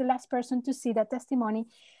at, that was the last person to see that testimony.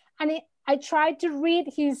 And I tried to read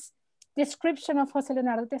his description of Jose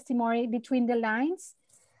Leonardo's testimony between the lines.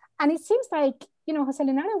 And it seems like, you know, Jose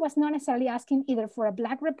Leonardo was not necessarily asking either for a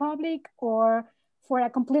Black Republic or for a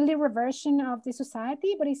completely reversion of the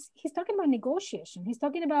society, but he's talking about negotiation. He's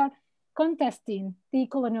talking about contesting the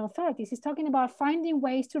colonial authorities. He's talking about finding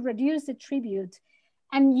ways to reduce the tribute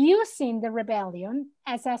and using the rebellion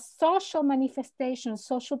as a social manifestation,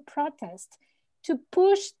 social protest to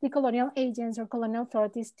push the colonial agents or colonial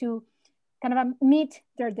authorities to kind of meet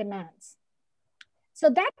their demands. So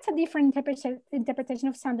that's a different interpretation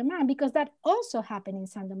of Saint-Domingue, because that also happened in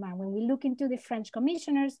Saint-Domingue. When we look into the French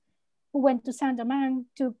commissioners who went to Saint-Domingue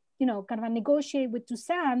to, you know, kind of negotiate with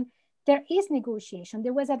Toussaint, there is negotiation.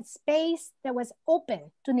 There was a space that was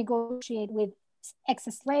open to negotiate with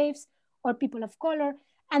ex-slaves or people of color.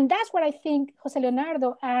 And that's what I think Jose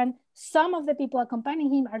Leonardo and some of the people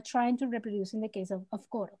accompanying him are trying to reproduce in the case of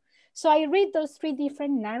Coro. So I read those three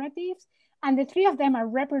different narratives, and the three of them are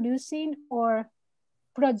reproducing or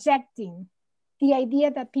projecting the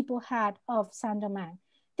idea that people had of Saint-Domingue.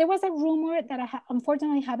 There was a rumor that I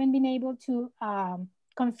unfortunately haven't been able to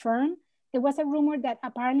confirm. There was a rumor that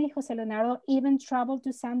apparently Jose Leonardo even traveled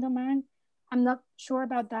to Saint-Domingue. I'm not sure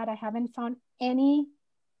about that. I haven't found any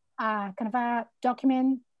kind of a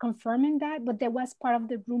document confirming that, but there was part of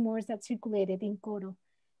the rumors that circulated in Coro.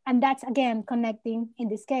 And that's, again, connecting, in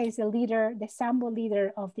this case, the leader, the Sambo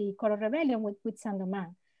leader of the Coro Rebellion with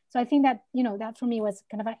Saint-Domingue. So I think that, you know, that for me was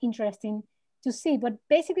kind of interesting to see, but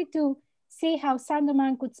basically to see how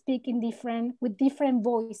Saint-Domingue could speak with different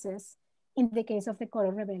voices in the case of the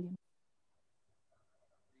Coro Rebellion.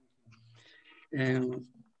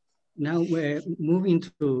 Now we're moving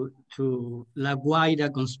to La Guaira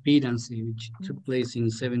conspiracy, which took place in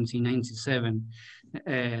 1797.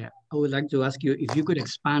 I would like to ask you if you could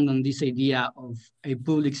expand on this idea of a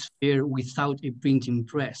public sphere without a printing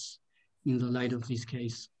press in the light of this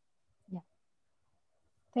case. Yeah,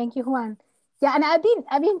 thank you, Juan. Yeah, and I've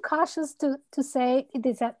been cautious to say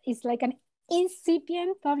it's like an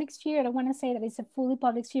incipient public sphere. I don't want to say that it's a fully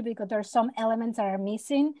public sphere because there are some elements that are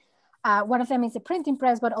missing. One of them is the printing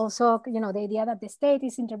press, but also, you know, the idea that the state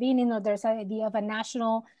is intervening, or there's an idea of a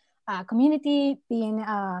national community being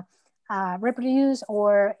reproduced,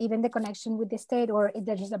 or even the connection with the state, or if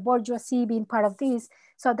there's a bourgeoisie being part of this.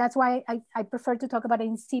 So that's why I prefer to talk about an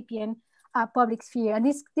incipient public sphere. And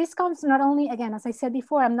this comes not only, again, as I said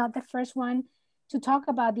before, I'm not the first one to talk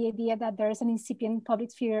about the idea that there is an incipient public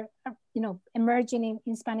sphere, you know, emerging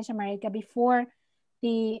in Spanish America before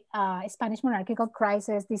the Spanish monarchical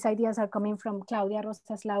crisis. These ideas are coming from Claudia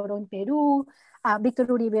Rosas Lauro in Peru. Victor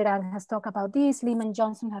Uribe has talked about this. Lyman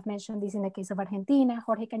Johnson have mentioned this in the case of Argentina.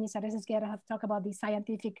 Jorge Cañizares Esguerra have talked about the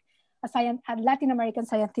Latin American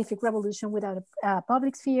scientific revolution without a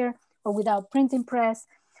public sphere or without printing press.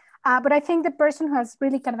 But I think the person who has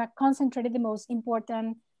really kind of concentrated the most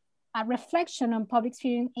important reflection on public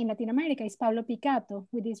sphere in Latin America is Pablo Picato,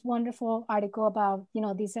 with this wonderful article about, you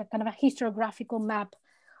know, this kind of a historiographical map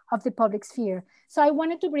of the public sphere. So I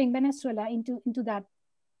wanted to bring Venezuela into that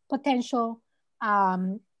potential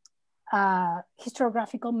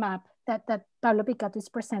historiographical map that Pablo Picato is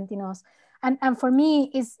presenting us. And for me,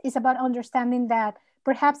 it's about understanding that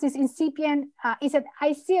perhaps this incipient,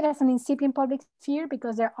 I see it as an incipient public sphere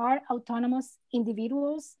because there are autonomous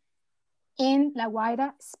individuals in La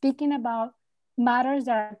Guaira speaking about matters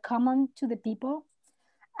that are common to the people.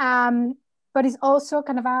 But it's also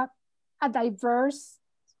kind of a diverse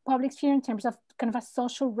public sphere in terms of kind of a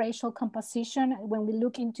social racial composition. When we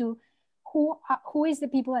look into who is the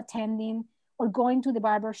people attending or going to the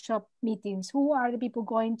barbershop meetings, who are the people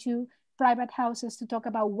going to private houses to talk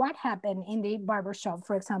about what happened in the barbershop,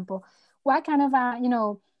 for example, what kind of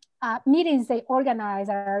meetings they organize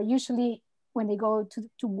are usually when they go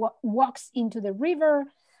to walks into the river.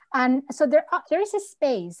 And so there is a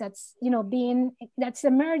space that's, that's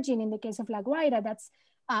emerging in the case of La Guaira, that's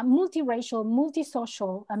multiracial,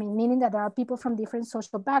 multisocial, meaning that there are people from different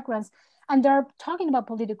social backgrounds, and they're talking about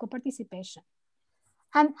political participation.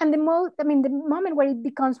 And the moment where it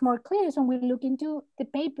becomes more clear is when we look into the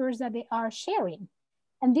papers that they are sharing.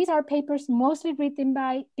 And these are papers mostly written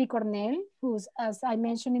by Picornell, who's, as I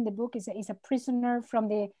mentioned in the book, is a prisoner from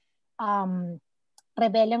the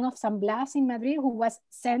rebellion of San Blas in Madrid, who was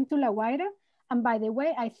sent to La Guaira. And by the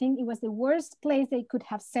way, I think it was the worst place they could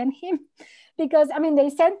have sent him, because they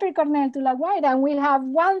sent Picornell to La Guaira, and we have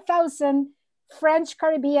 1,000 French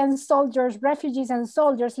Caribbean soldiers, refugees and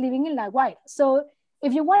soldiers living in La Guaira. So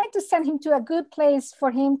if you wanted to send him to a good place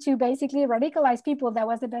for him to basically radicalize people, that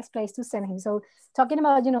was the best place to send him. So talking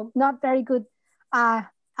about, not very good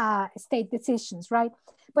state decisions, right?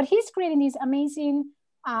 But he's creating this amazing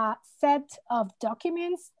set of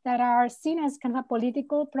documents that are seen as kind of a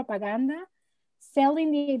political propaganda,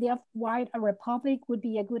 selling the idea of why a republic would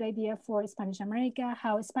be a good idea for Spanish America,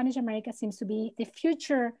 how Spanish America seems to be the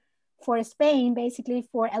future for Spain, basically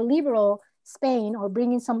for a liberal Spain, or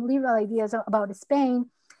bringing some liberal ideas about Spain.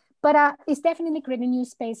 But it's definitely creating new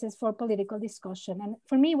spaces for political discussion. And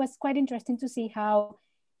for me, it was quite interesting to see how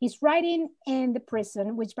he's writing in the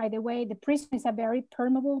prison, which, by the way, the prison is a very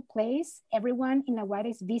permeable place. Everyone in La Guaira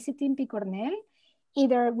is visiting Picornell,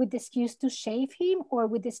 either with the excuse to shave him or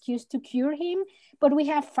with the excuse to cure him. But we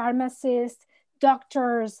have pharmacists,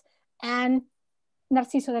 doctors, and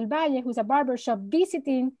Narciso del Valle, who's a barbershop,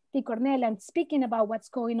 visiting Picornell and speaking about what's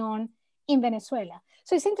going on in Venezuela.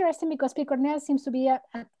 So it's interesting because Picornell seems to be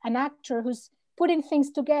an actor who's putting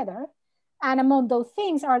things together. And among those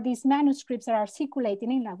things are these manuscripts that are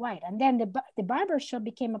circulating in La Guaira. And then the barbershop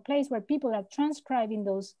became a place where people are transcribing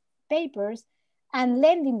those papers and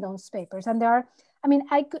lending those papers. And there are,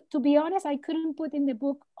 to be honest, I couldn't put in the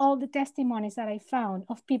book all the testimonies that I found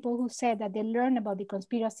of people who said that they learned about the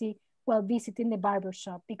conspiracy while visiting the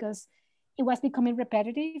barbershop, because it was becoming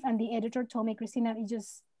repetitive. And the editor told me, Cristina,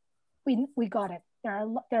 we got it.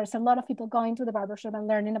 There's a lot of people going to the barbershop and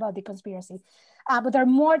learning about the conspiracy. But there are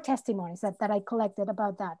more testimonies that I collected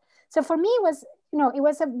about that. So for me, it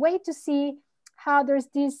was a way to see how there's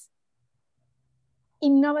this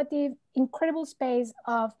innovative, incredible space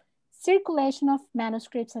of circulation of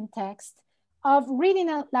manuscripts and text, of reading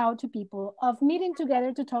out loud to people, of meeting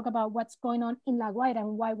together to talk about what's going on in La Guaira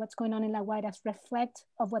and why what's going on in La Guaira reflect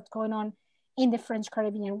of what's going on in the French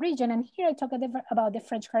Caribbean region. And here I talk about the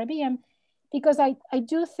French Caribbean because I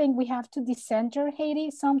do think we have to decenter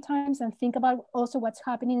Haiti sometimes and think about also what's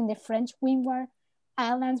happening in the French Windward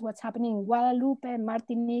Islands, what's happening in Guadeloupe,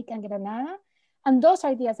 Martinique, and Grenada. And those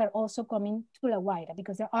ideas are also coming to La Guaira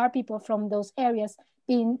because there are people from those areas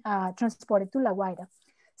being transported to La Guaira.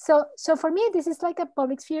 So for me, this is like a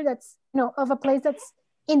public sphere that's, of a place that's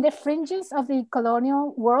in the fringes of the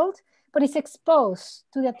colonial world, but it's exposed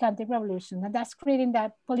to the Atlantic Revolution, and that's creating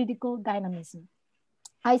that political dynamism.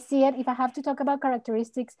 I see it, if I have to talk about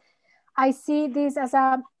characteristics, I see this as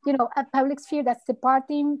a public sphere that's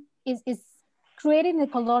departing, is creating the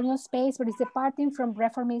colonial space, but it's departing from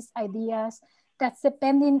reformist ideas, that's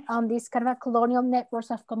depending on this kind of a colonial networks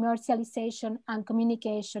of commercialization and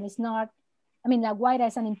communication. It's not, La Guaira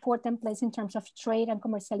is an important place in terms of trade and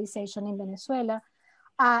commercialization in Venezuela.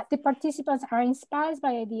 The participants are inspired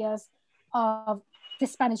by ideas of the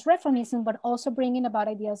Spanish reformism, but also bringing about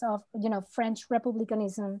ideas of, French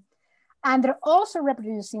republicanism. And they're also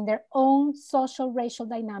reproducing their own social racial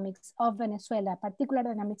dynamics of Venezuela, particular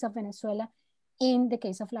dynamics of Venezuela in the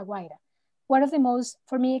case of La Guaira. One of the most,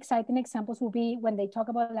 for me, exciting examples will be when they talk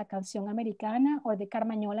about La Canción Americana or the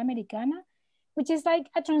Carmañola Americana, which is like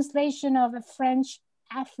a translation of a French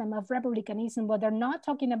anthem of republicanism, but they're not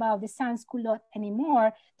talking about the sans culotte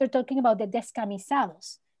anymore. They're talking about the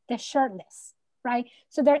descamisados, the shirtless, right?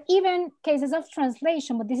 So there are even cases of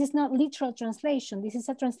translation, but this is not literal translation. This is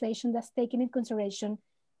a translation that's taking into consideration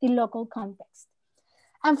the local context.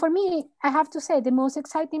 And for me, I have to say the most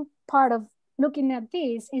exciting part of looking at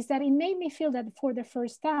this is that it made me feel that for the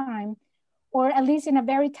first time, or at least in a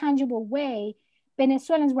very tangible way,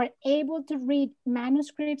 Venezuelans were able to read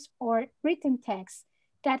manuscripts or written texts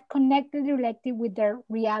that connected directly with their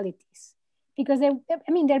realities. Because they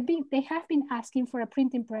have been asking for a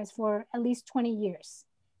printing press for at least 20 years,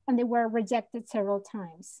 and they were rejected several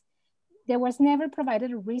times. There was never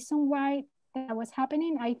provided a reason why that was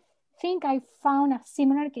happening. I think I found a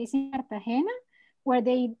similar case in Cartagena, where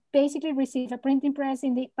they basically received a printing press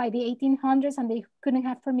by the 1800s, and they couldn't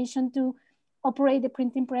have permission to operate the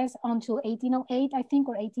printing press until 1808, I think,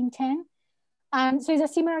 or 1810. And so it's a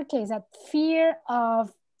similar case, that fear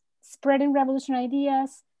of spreading revolutionary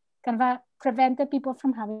ideas kind of prevented people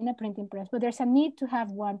from having a printing press. But there's a need to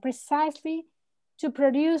have one precisely to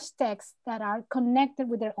produce texts that are connected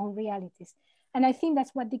with their own realities. And I think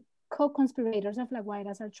that's what the co-conspirators of La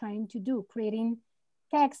Guaira are trying to do, creating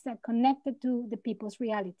texts that connected to the people's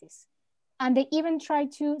realities. And they even try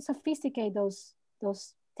to sophisticate those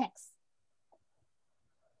texts.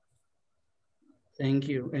 Thank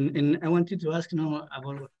you. And I wanted to ask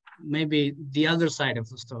about maybe the other side of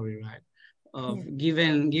the story, right?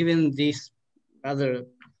 Given this rather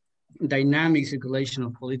dynamic circulation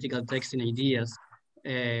of political texts and ideas,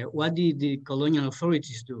 what did the colonial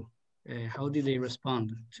authorities do how did they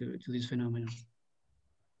respond to this phenomenon?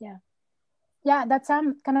 Yeah, that's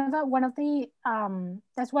kind of one of the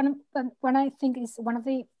that's one I think is one of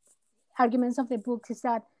the arguments of the book is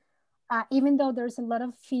that even though there's a lot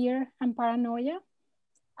of fear and paranoia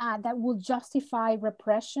that will justify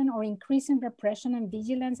repression or increasing repression and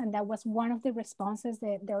vigilance, and that was one of the responses.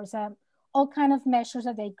 That there was all kind of measures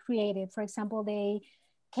that they created. For example, they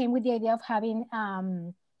came with the idea of having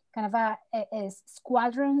kind of a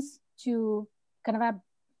squadrons to kind of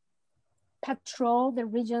patrol the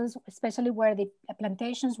regions, especially where the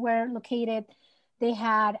plantations were located. They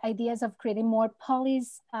had ideas of creating more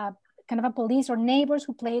police, kind of a police or neighbors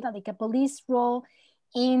who played like a police role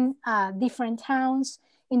in different towns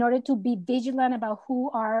in order to be vigilant about who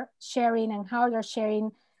are sharing and how they're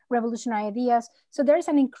sharing revolutionary ideas. So there's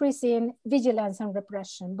an increase in vigilance and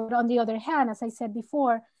repression. But on the other hand, as I said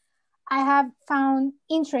before, I have found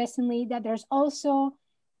interestingly that there's also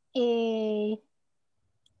a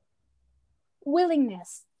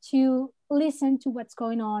willingness to listen to what's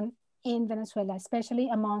going on in Venezuela, especially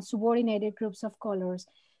among subordinated groups of colors,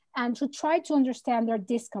 and to try to understand their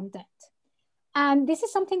discontent. And this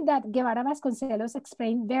is something that Guevara Vasconcelos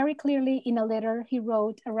explained very clearly in a letter he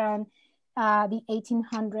wrote around the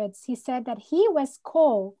 1800s. He said that he was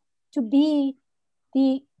called to be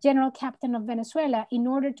the general captain of Venezuela in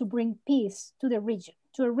order to bring peace to the region,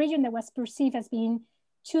 to a region that was perceived as being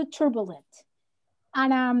too turbulent.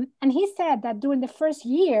 And he said that during the first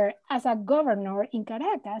year as a governor in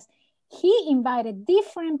Caracas, he invited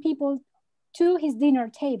different people to his dinner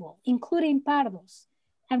table, including Pardos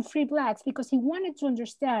and free blacks, because he wanted to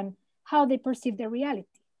understand how they perceive the reality.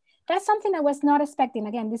 That's something I was not expecting.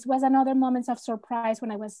 Again, this was another moment of surprise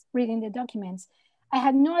when I was reading the documents. I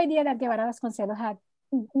had no idea that Guevara Vasconcelos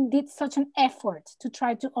did such an effort to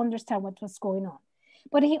try to understand what was going on.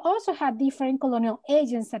 But he also had different colonial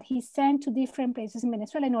agents that he sent to different places in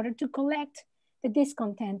Venezuela in order to collect the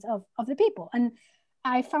discontent of the people. And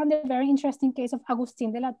I found a very interesting case of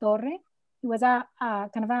Agustin de la Torre. He was a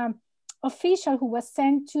kind of a official who was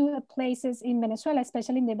sent to places in Venezuela,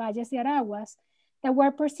 especially in the Valles de Araguas, that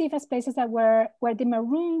were perceived as places that were where the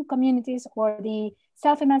maroon communities or the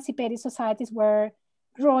self-emancipated societies were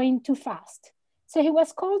growing too fast. So he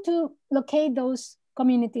was called to locate those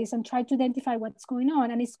communities and try to identify what's going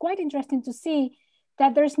on. And it's quite interesting to see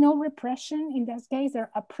that there's no repression in this case.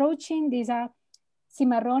 They're approaching these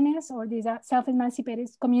cimarrones or these self-emancipated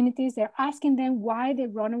communities. They're asking them why they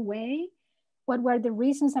run away, what were the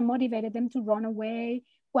reasons that motivated them to run away,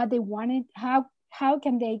 what they wanted, how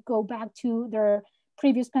can they go back to their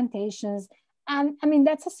previous plantations. And I mean,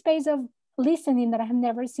 that's a space of listening that I have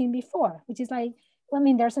never seen before, which is like, I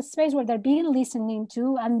mean, there's a space where they're being listening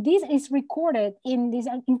to, and this is recorded in this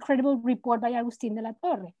incredible report by Agustin de la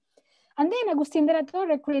Torre. And then Agustin de la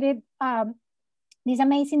Torre created this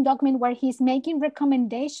amazing document where he's making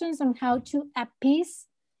recommendations on how to appease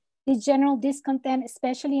the general discontent,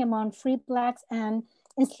 especially among free blacks and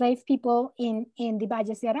enslaved people in the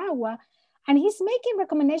Valles de Aragua. And he's making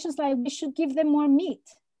recommendations like we should give them more meat.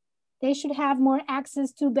 They should have more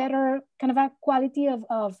access to better kind of a quality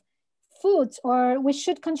of foods, or we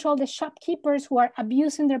should control the shopkeepers who are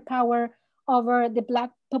abusing their power over the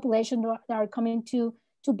black population that are coming to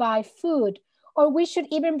buy food. Or we should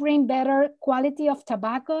even bring better quality of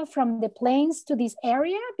tobacco from the plains to this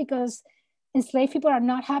area because enslaved people are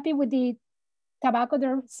not happy with the tobacco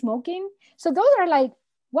they're smoking. So those are like,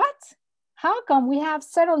 what? How come we have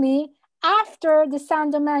suddenly, after the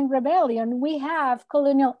San Domingue Rebellion, we have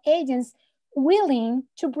colonial agents willing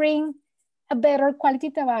to bring a better quality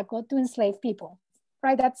tobacco to enslaved people,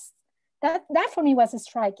 right? That for me was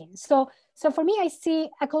striking. So for me, I see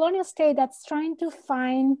a colonial state that's trying to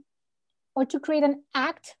find or to create an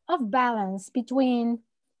act of balance between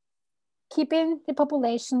keeping the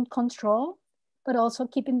population control, but also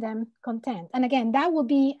keeping them content. And again, that would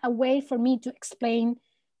be a way for me to explain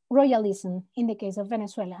royalism in the case of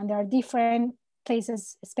Venezuela. And there are different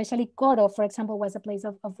places, especially Coro, for example, was a place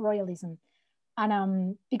of royalism.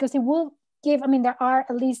 And because it will give, I mean, there are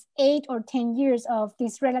at least 8 or 10 years of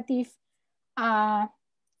this relative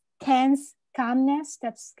tense calmness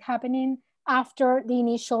that's happening after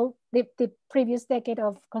the previous decade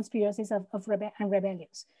of conspiracies and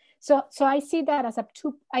rebellions. So I see that as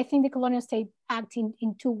I think the colonial state acts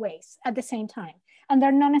in 2 ways at the same time, and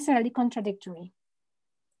they're not necessarily contradictory.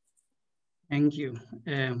 Thank you.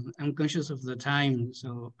 I'm conscious of the time,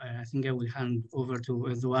 so I think I will hand over to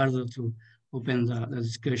Eduardo to open the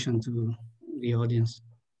discussion to the audience.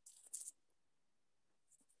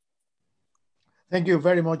 Thank you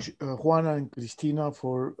very much, Juan and Cristina,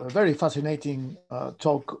 for a very fascinating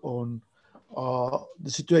talk on the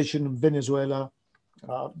situation in Venezuela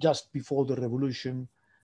just before the revolution,